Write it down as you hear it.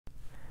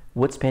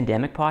What's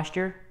pandemic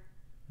posture?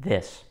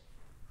 This.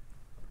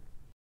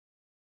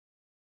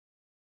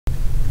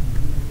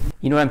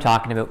 You know what I'm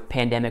talking about,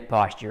 pandemic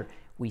posture.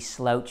 We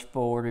slouch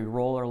forward, we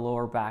roll our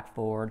lower back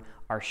forward,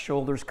 our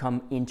shoulders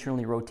come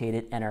internally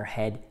rotated, and our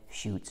head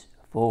shoots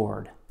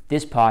forward.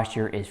 This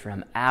posture is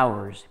from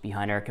hours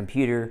behind our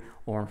computer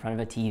or in front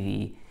of a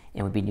TV,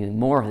 and we've been doing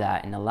more of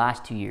that in the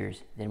last 2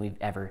 years than we've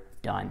ever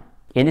done.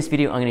 In this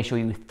video, I'm going to show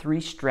you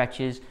 3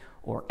 stretches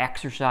or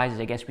exercises,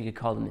 I guess we could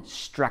call them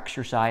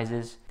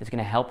stretchercises, that's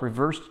going to help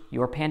reverse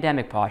your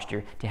pandemic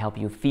posture to help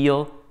you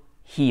feel,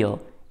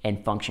 heal,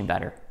 and function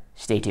better.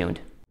 Stay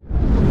tuned.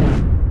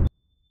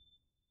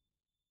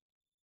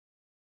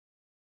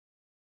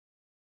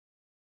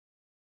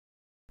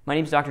 My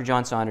name is Dr.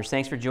 Jon Saunders.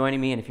 Thanks for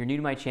joining me, and if you're new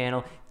to my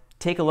channel,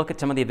 take a look at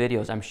some of the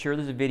videos. I'm sure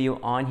there's a video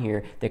on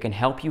here that can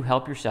help you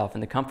help yourself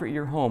in the comfort of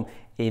your home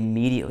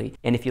immediately.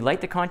 And if you like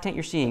the content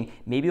you're seeing,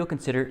 maybe you'll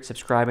consider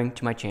subscribing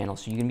to my channel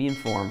so you can be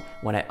informed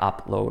when I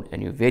upload a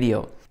new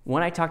video.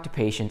 When I talk to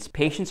patients,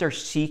 patients are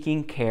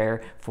seeking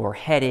care for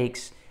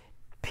headaches,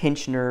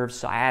 pinched nerves,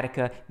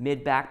 sciatica,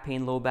 mid-back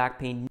pain, low back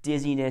pain,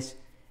 dizziness,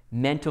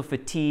 mental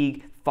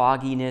fatigue,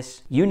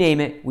 fogginess, you name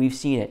it, we've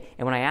seen it.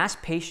 And when I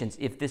ask patients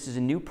if this is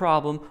a new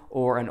problem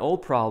or an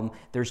old problem,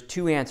 there's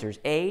 2 answers.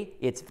 A,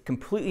 it's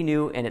completely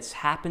new and it's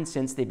happened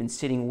since they've been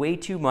sitting way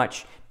too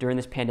much during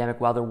this pandemic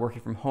while they're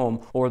working from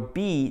home. Or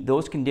B,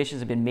 those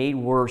conditions have been made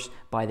worse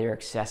by their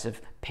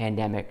excessive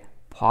pandemic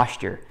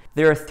posture.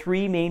 There are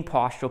 3 main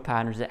postural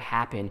patterns that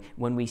happen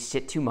when we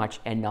sit too much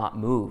and not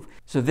move.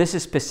 So this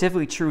is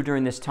specifically true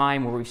during this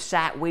time where we've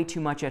sat way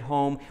too much at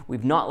home,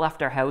 we've not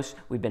left our house,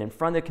 we've been in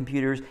front of the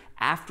computers.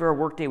 After our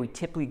workday, we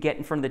typically get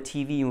in front of the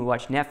TV and we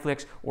watch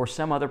Netflix or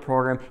some other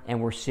program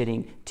and we're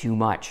sitting too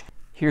much.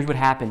 Here's what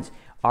happens.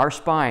 Our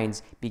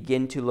spines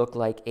begin to look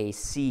like a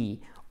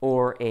C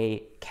or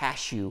a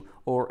cashew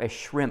or a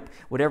shrimp,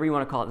 whatever you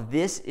want to call it.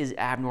 This is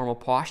abnormal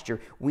posture.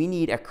 We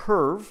need a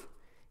curve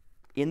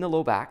in the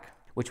low back,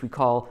 which we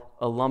call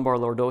a lumbar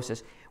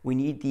lordosis. We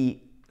need the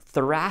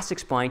thoracic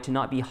spine to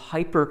not be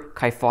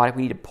hyperkyphotic.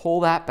 We need to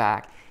pull that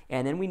back,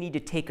 and then we need to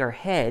take our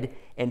head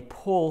and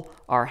pull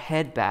our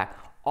head back,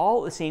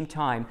 all at the same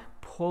time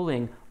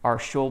pulling our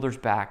shoulders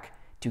back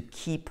to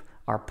keep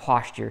our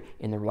posture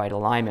in the right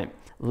alignment.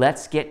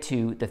 Let's get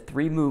to the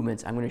 3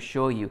 movements I'm going to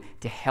show you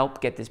to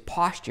help get this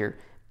posture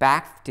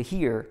back to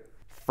here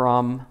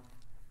from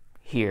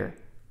here.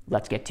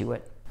 Let's get to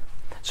it.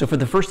 So for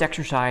the first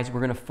exercise, we're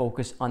going to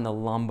focus on the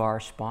lumbar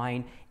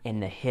spine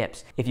and the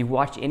hips. If you've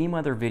watched any of my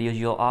other videos,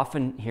 you'll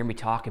often hear me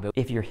talk about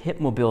if your hip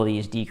mobility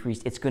is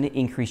decreased, it's going to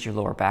increase your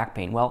lower back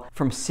pain. Well,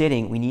 from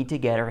sitting, we need to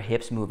get our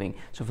hips moving.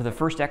 So for the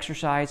first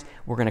exercise,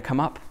 we're going to come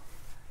up,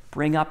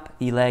 bring up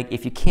the leg.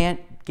 If you can't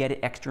get it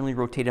externally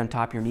rotated on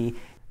top of your knee,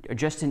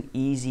 just an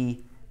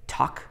easy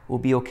tuck will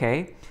be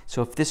okay.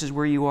 So if this is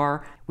where you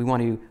are, we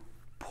want to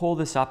pull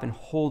this up and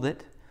hold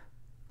it.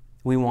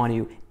 We want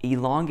to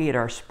elongate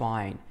our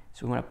spine.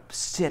 So we want to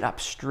sit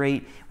up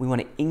straight. We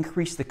want to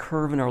increase the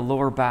curve in our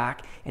lower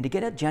back. And to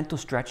get a gentle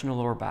stretch in the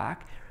lower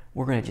back,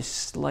 we're going to just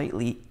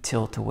slightly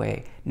tilt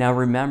away. Now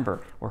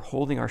remember, we're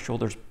holding our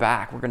shoulders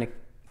back. We're going to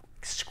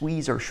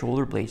squeeze our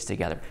shoulder blades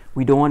together.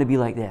 We don't want to be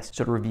like this.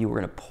 So to review, we're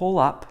going to pull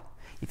up.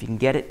 If you can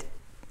get it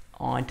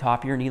on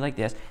top of your knee like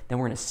this, then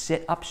we're going to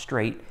sit up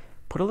straight,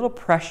 put a little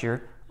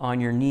pressure on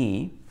your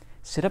knee,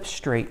 sit up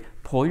straight,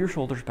 pull your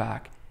shoulders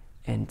back,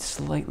 and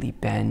slightly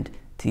bend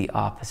to the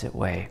opposite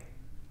way.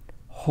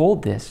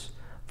 Hold this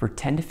for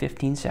 10 to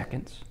 15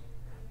 seconds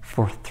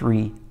for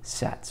 3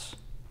 sets.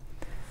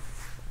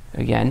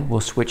 Again, we'll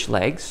switch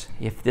legs.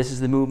 If this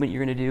is the movement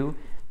you're going to do,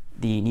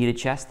 the knee to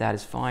chest, that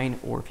is fine.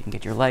 Or if you can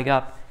get your leg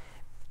up,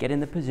 get in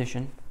the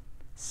position,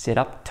 sit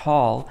up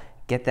tall,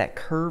 get that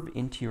curve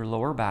into your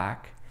lower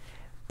back,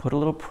 put a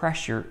little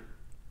pressure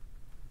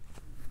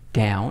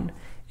down,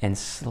 and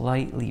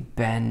slightly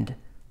bend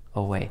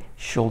away.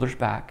 Shoulders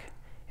back,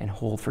 and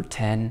hold for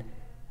 10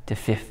 to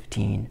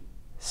 15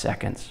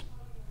 seconds.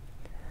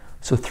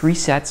 So 3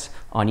 sets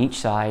on each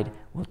side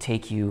will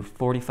take you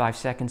 45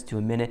 seconds to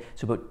a minute,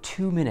 so about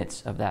 2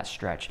 minutes of that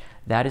stretch.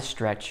 That is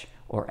stretch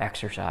or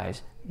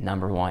exercise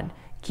number 1.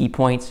 Key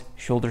points: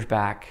 shoulders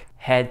back,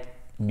 head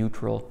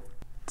neutral,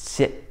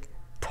 sit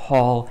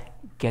tall,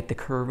 get the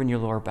curve in your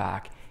lower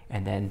back,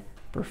 and then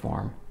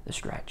perform the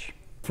stretch.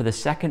 For the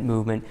second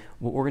movement,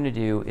 what we're going to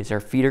do is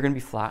our feet are going to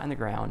be flat on the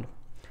ground.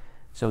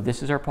 So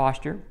this is our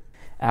posture.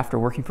 After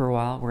working for a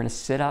while, we're going to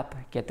sit up,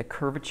 get the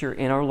curvature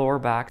in our lower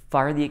back,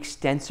 fire the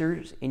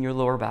extensors in your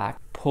lower back,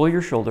 pull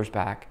your shoulders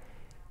back,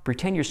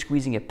 pretend you're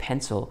squeezing a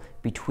pencil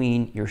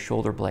between your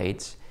shoulder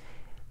blades,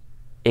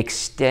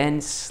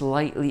 extend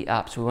slightly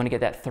up. So we want to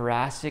get that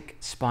thoracic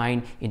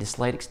spine into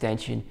slight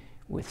extension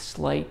with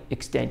slight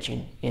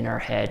extension in our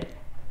head.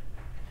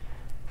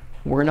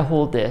 We're going to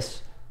hold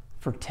this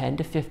for 10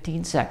 to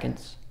 15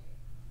 seconds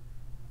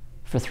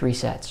for 3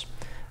 sets.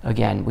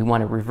 Again, we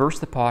want to reverse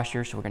the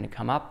posture, so we're going to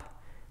come up,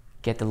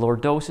 get the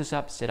lordosis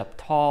up, sit up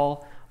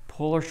tall,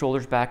 pull our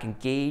shoulders back,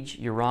 engage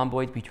your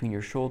rhomboids between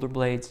your shoulder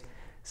blades,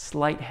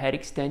 slight head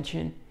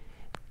extension,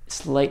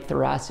 slight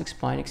thoracic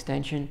spine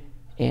extension,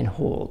 and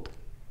hold.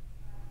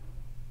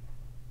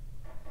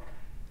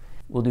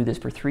 We'll do this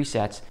for 3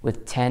 sets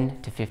with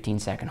 10 to 15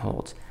 second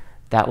holds.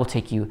 That will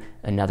take you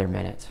another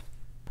minute.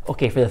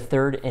 Okay, for the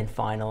third and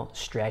final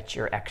stretch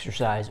or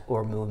exercise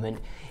or movement,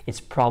 it's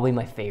probably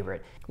my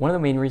favorite. One of the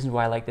main reasons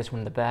why I like this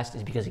one the best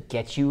is because it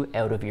gets you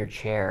out of your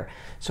chair.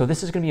 So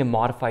this is going to be a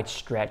modified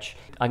stretch.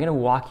 I'm going to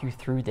walk you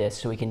through this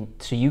so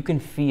you can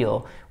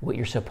feel what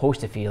you're supposed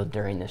to feel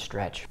during this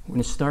stretch. We're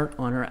going to start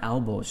on our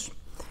elbows.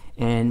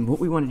 And what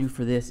we want to do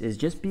for this is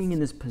just being in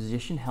this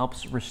position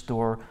helps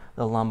restore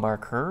the lumbar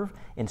curve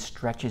and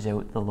stretches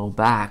out the low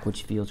back,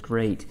 which feels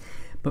great.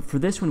 But for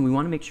this one, we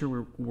want to make sure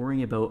we're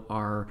worrying about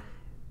our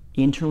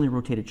internally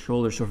rotated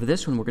shoulders. So for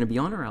this one, we're going to be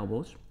on our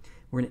elbows.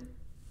 We're going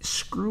to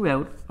screw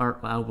out our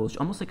elbows,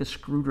 almost like a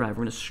screwdriver.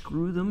 We're going to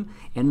screw them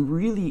and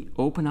really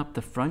open up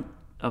the front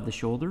of the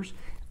shoulders.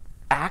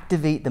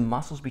 Activate the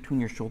muscles between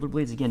your shoulder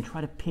blades. Again,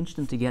 try to pinch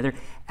them together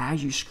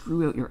as you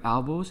screw out your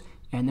elbows.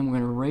 And then we're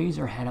going to raise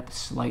our head up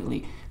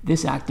slightly.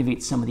 This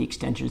activates some of the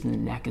extensions in the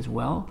neck as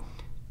well.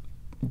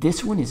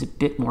 This one is a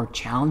bit more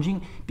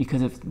challenging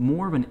because it's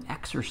more of an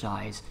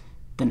exercise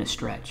than a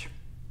stretch.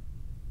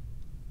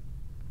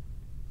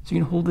 So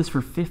you're going to hold this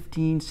for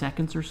 15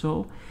 seconds or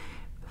so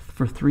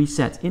for 3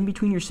 sets. In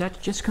between your sets,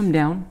 just come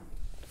down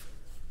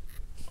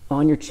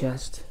on your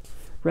chest.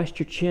 Rest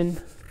your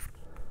chin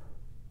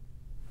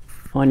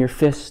on your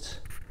fists.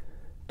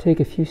 Take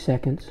a few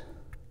seconds.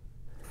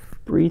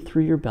 Breathe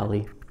through your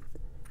belly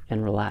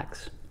and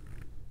relax.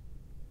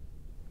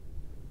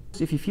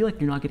 If you feel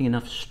like you're not getting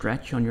enough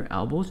stretch on your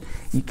elbows,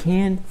 you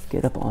can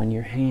get up on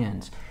your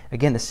hands.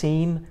 Again, the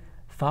same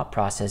thought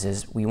process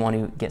is we want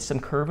to get some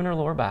curve in our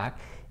lower back.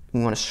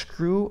 We want to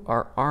screw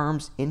our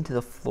arms into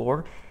the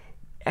floor,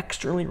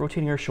 externally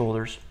rotating our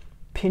shoulders,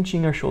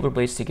 pinching our shoulder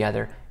blades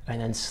together,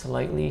 and then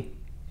slightly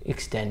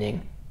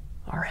extending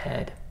our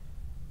head.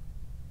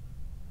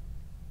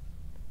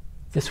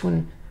 This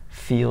one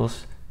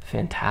feels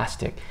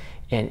fantastic,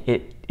 and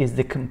it is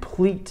the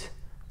complete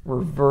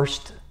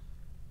reversed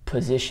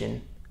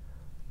position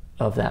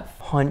of that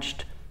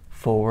hunched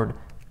forward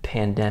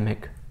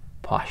pandemic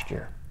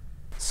posture.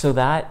 So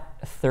that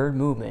third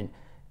movement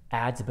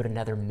adds about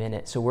another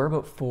minute. So we're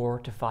about 4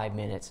 to 5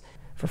 minutes.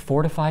 For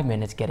 4 to 5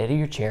 minutes, get out of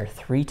your chair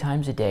 3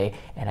 times a day,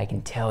 and I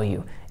can tell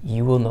you,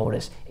 you will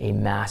notice a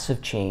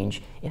massive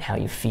change in how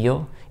you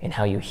feel, in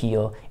how you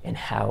heal, and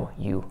how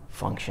you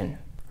function.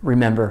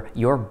 Remember,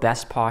 your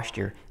best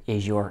posture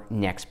is your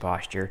next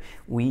posture.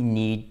 We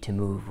need to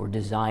move. We're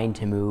designed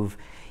to move.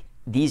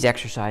 These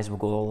exercises will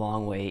go a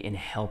long way in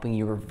helping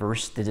you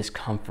reverse the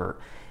discomfort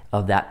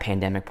of that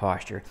pandemic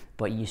posture,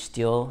 but you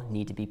still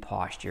need to be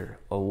posture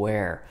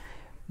aware.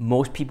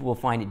 Most people will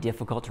find it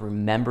difficult to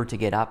remember to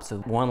get up, so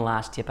one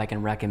last tip I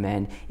can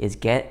recommend is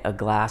get a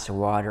glass of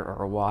water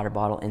or a water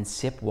bottle and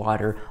sip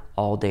water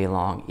all day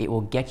long. It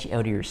will get you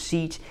out of your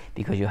seat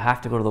because you'll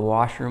have to go to the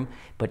washroom,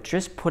 but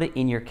just put it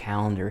in your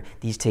calendar.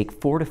 These take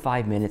 4 to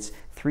 5 minutes,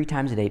 3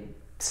 times a day.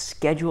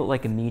 Schedule it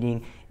like a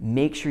meeting,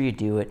 make sure you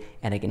do it,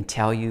 and I can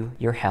tell you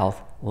your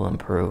health will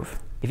improve.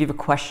 If you have a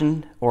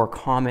question or a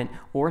comment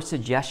or a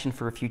suggestion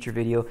for a future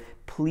video,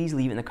 please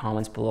leave it in the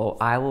comments below.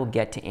 I will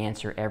get to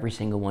answer every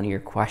single one of your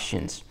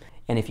questions.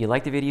 And if you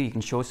like the video, you can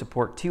show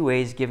support 2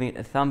 ways: giving it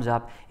a thumbs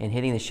up and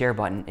hitting the share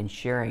button and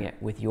sharing it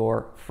with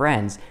your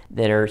friends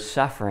that are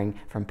suffering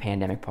from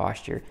pandemic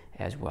posture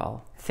as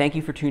well. Thank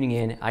you for tuning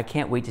in. I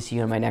can't wait to see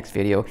you in my next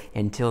video.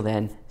 Until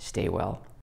then, stay well.